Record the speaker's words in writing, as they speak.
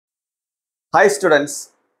Hi students,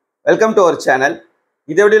 welcome to our channel.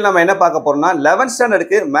 இந்த வீடியோல நம்ம என்ன பார்க்க போறோம்னா 11th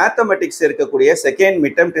ஸ்டாண்டர்டுக்கு மேத்தமேட்டிக்ஸ் இருக்கக்கூடிய second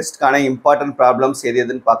mid term டெஸ்ட்கான important problems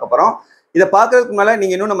எதுன்னு பார்க்க போறோம். இத பார்க்கிறதுக்கு முன்னால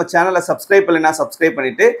நீங்க இன்னும் நம்ம சேனலை சப்ஸ்கிரைப் பண்ணலைனா சப்ஸ்கிரைப்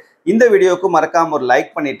பண்ணிட்டு இந்த வீடியோக்கு மறக்காம ஒரு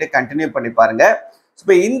லைக் பண்ணிட்டு கண்டினியூ பண்ணி பாருங்க.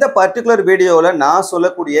 இப்போ இந்த பர்టిక్యులர் வீடியோல நான்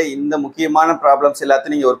சொல்லக்கூடிய இந்த முக்கியமான ப்ராப்ளம்ஸ்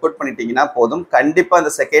எல்லாத்தையும் நீங்க ஒர்க் அவுட் பண்ணிட்டீங்கன்னா போதும். கண்டிப்பா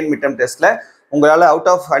அந்த செகண்ட் மிட் டர்ம் டெஸ்ட்ல உங்களால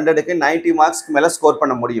அவுட் ஆஃப் 100க்கு 90 மார்க்ஸ்க்கு மேல ஸ்கோர்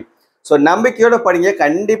பண்ண முடியும். ஸோ நம்பிக்கையோட படிங்க,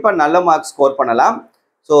 கண்டிப்பாக நல்ல மார்க்ஸ் ஸ்கோர் பண்ணலாம்.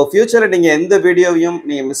 ஸோ ஃபியூச்சரில் நீங்கள் எந்த வீடியோவையும்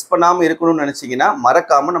நீங்கள் மிஸ் பண்ணாமல் இருக்கணும்னு நினச்சிங்கன்னா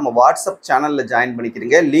மறக்காமல் நம்ம வாட்ஸ்அப் சேனலில் ஜாயின்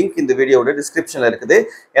பண்ணிக்கிறீங்க. லிங்க் இந்த வீடியோட டிஸ்கிரிப்ஷனில் இருக்குது.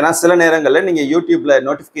 ஏன்னா சில நேரங்களில் நீங்கள் யூடியூப்பில்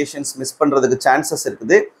நோட்டிஃபிகேஷன்ஸ் மிஸ் பண்ணுறதுக்கு சான்சஸ்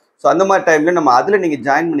இருக்குது. ஸோ அந்த மாதிரி டைமில் நம்ம அதில் நீங்கள்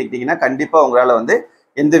ஜாயின் பண்ணிக்கிட்டீங்கன்னா கண்டிப்பாக உங்களால்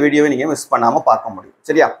எந்த வீடியோவை நீங்கள் மிஸ் பண்ணாமல் பார்க்க முடியும்.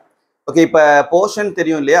 சரியா? ஓகே, இப்போ போர்ஷன்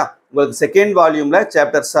தெரியும் இல்லையா? உங்களுக்கு செகண்ட் வால்யூமில்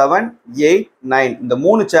சாப்டர் 7, 8, 9 இந்த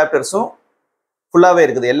 3 சாப்டர்ஸும் ஃபுல்லாகவே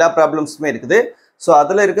இருக்குது, எல்லா ப்ராப்ளம்ஸுமே இருக்குது. ஸோ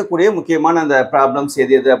அதில் இருக்கக்கூடிய முக்கியமான அந்த ப்ராப்ளம்ஸ்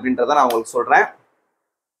எது அப்படின்றத நான் உங்களுக்கு சொல்கிறேன்.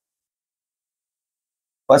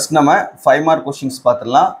 ஃபர்ஸ்ட் நம்ம 5 மார்க் கொஸ்டின்ஸ்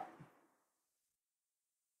பார்த்துடலாம்.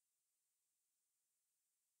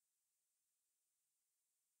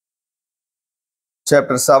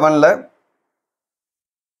 Chapter 7ல்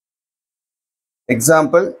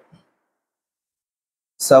example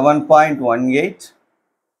 7.18,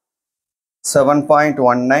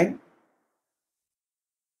 7.19,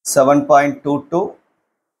 7.22,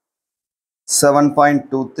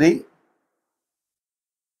 7.23,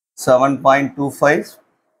 7.25,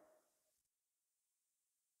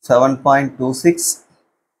 7.26,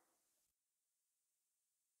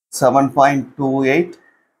 7.28,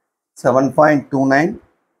 7.29,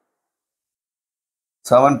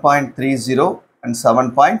 7.30 and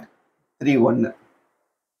 7.31.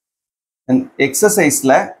 And exercise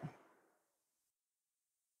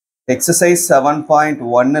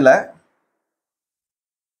 7.1ல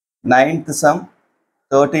 9th sum,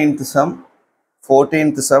 13th sum,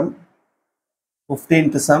 14th sum,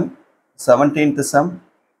 15th sum, 17th sum,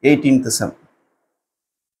 18th sum.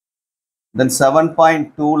 Then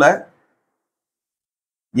 7.2ல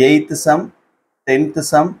 8th sum, 10th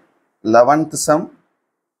sum, 11th sum,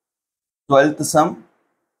 12th sum,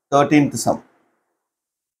 13th sum.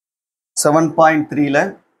 7.3ல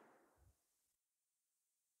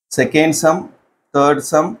second sum, third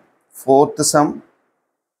sum, fourth sum,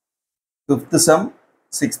 fifth sum,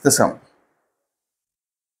 sixth sum.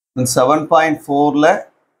 Then 7.4ல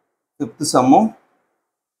fifth sum,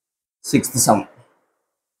 sixth sum.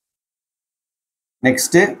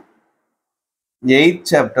 Next 8th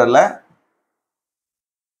chapterல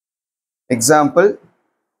example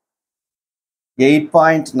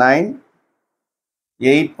 8.9,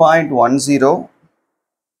 8.10,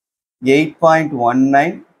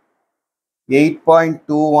 8.19,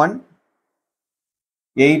 8.21,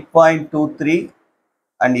 8.23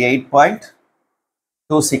 and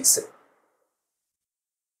 8.26.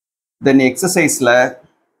 Then exercise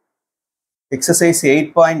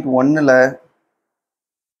 8.1ல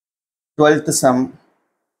 12th sum,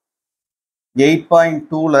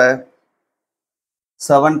 8.2ல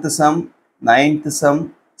 7th sum, 9th sum,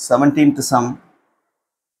 17th sum.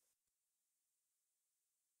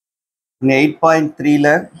 8.3ல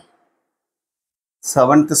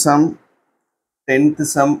 7th sum, 10th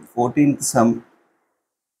sum, 14th sum.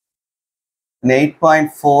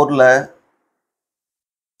 8.4ல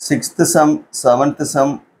 6th sum, 7th sum,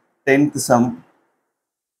 10th sum.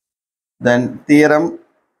 Then theorem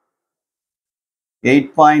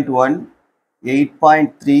 8.1,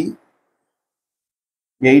 8.3,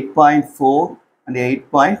 8.4 and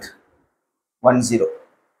 8.10.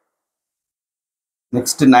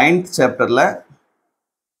 Next 9th chapterல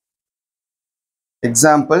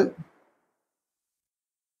example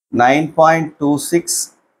 9.26,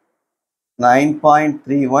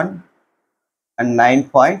 9.31 and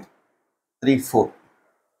 9.34.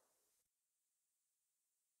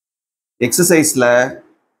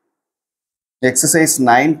 exercise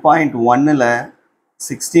 9.1ல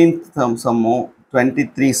 16th sum,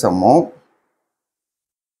 23 sum.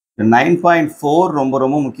 9.4 ரொம்ப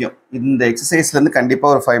ரொம்ப முக்கியம். இந்த எக்ஸசைஸ்ல இருந்து கண்டிப்பா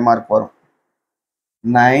ஒரு 5 mark வரும்.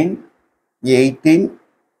 9, 18,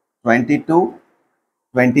 22,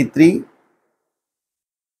 23,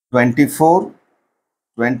 24,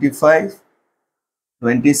 25,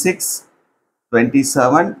 26,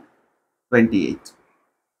 27, 28.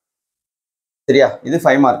 சரியா? இது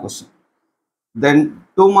 5 mark question. Then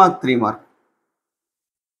 2 mark, 3 mark.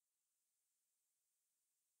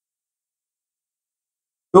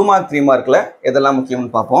 2 mark 3 மார்க்ல எதெல்லாம்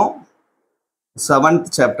முக்கியம்னு பார்ப்போம். 7th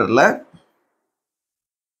chapterல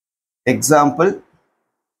example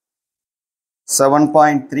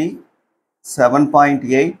 7.3,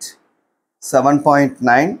 7.8,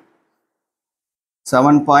 7.9,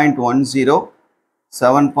 7.10,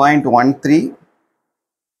 7.13,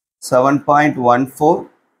 7.14,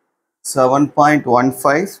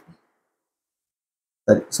 7.15,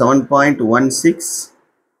 7.16,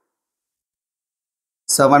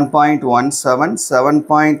 7.17,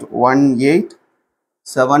 7.18,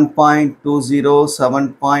 7.20,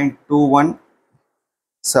 7.21,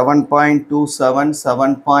 7.27,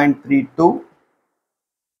 7.32,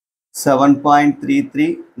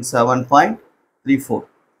 7.33, 7.34.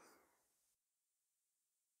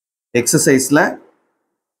 Exercise la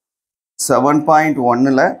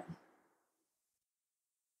 7.1 la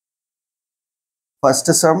first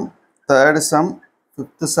sum, third sum,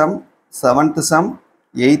 fifth sum, seventh sum,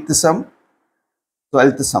 eighth sum,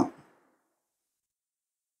 12th sum.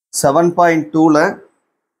 7.2 la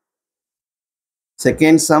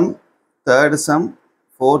second sum, third sum,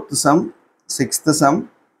 fourth sum, sixth sum,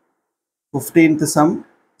 15th sum,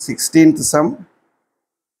 16th sum,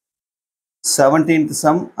 17th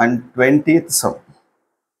sum and 20th sum.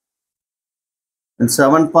 And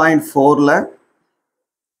 7.4 la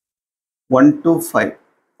 1 to 5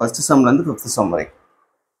 first sum la fifth sum vare.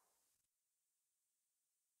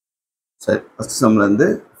 Sorry, first sum la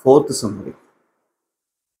fourth sum vare.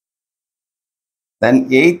 Then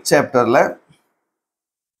 8th chapter la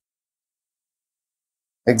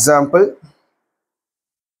example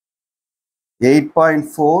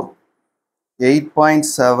 8.4,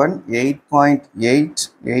 8.7, 8.8,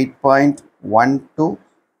 8.12,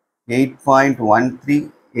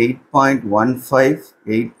 8.13, 8.15,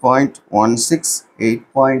 8.16,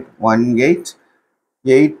 8.18,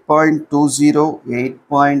 8.20,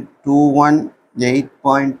 8.21,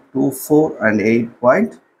 8.24 and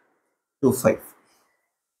 8.25.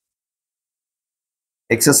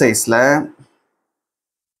 Exercise la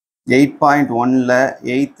 8.1 la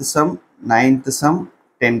 8th sum, 9th sum,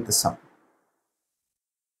 10th sum.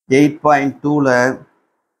 8.2 la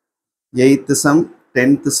 8th sum,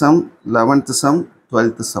 10th sum, 11th sum,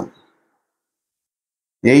 12th sum.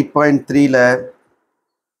 8.3 la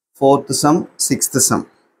 4th sum, 6th sum.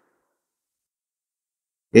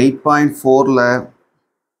 8.4 la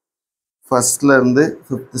first la irundhu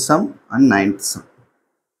 5th sum and 9th sum.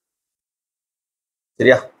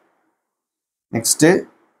 சரியா? Next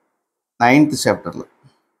 9th chapter la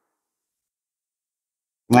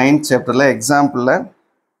 9th chapter la example la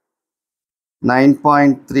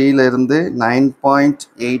 9.3 la irundhu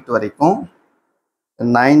 9.8 வரைக்கும்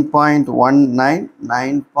 9.19,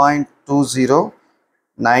 9.20,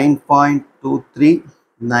 9.23,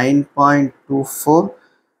 9.24,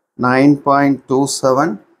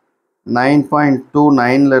 9.27,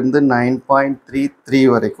 9.29 ல இருந்து 9.33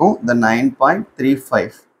 வரைக்கும் the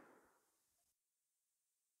 9.35.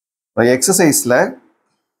 இப்போ எக்ஸசைஸ்ல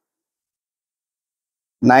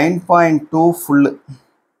 9.2 full,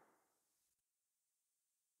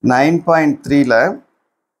 9.3 ல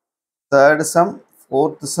third sum,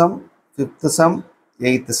 fourth sum, fifth sum,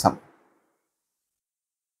 eighth sum.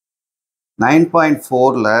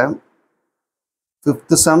 9.4 ல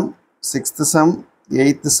fifth sum, sixth sum,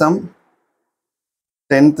 eighth sum,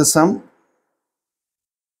 10th sum,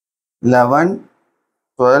 11,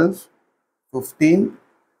 12, 15,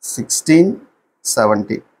 16,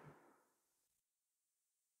 17.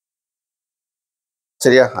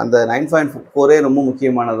 சரியா? அந்த 9.4 ரொம்ப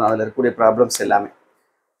முக்கியமானது. அதில் இருக்கக்கூடிய ப்ராப்ளம்ஸ் எல்லாமே.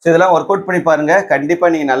 ஸோ இதெல்லாம் ஒர்க் அவுட் பண்ணி பாருங்க.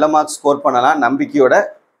 கண்டிப்பாக நீங்கள் நல்ல மார்க்ஸ் ஸ்கோர் பண்ணலாம். நம்பிக்கையோட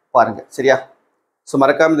பாருங்க. சரியா? ஸோ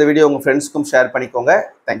மறக்காம இந்த வீடியோ உங்கள் ஃப்ரெண்ட்ஸ்க்கும் ஷேர் பண்ணிக்கோங்க.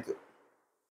 தேங்க்யூ.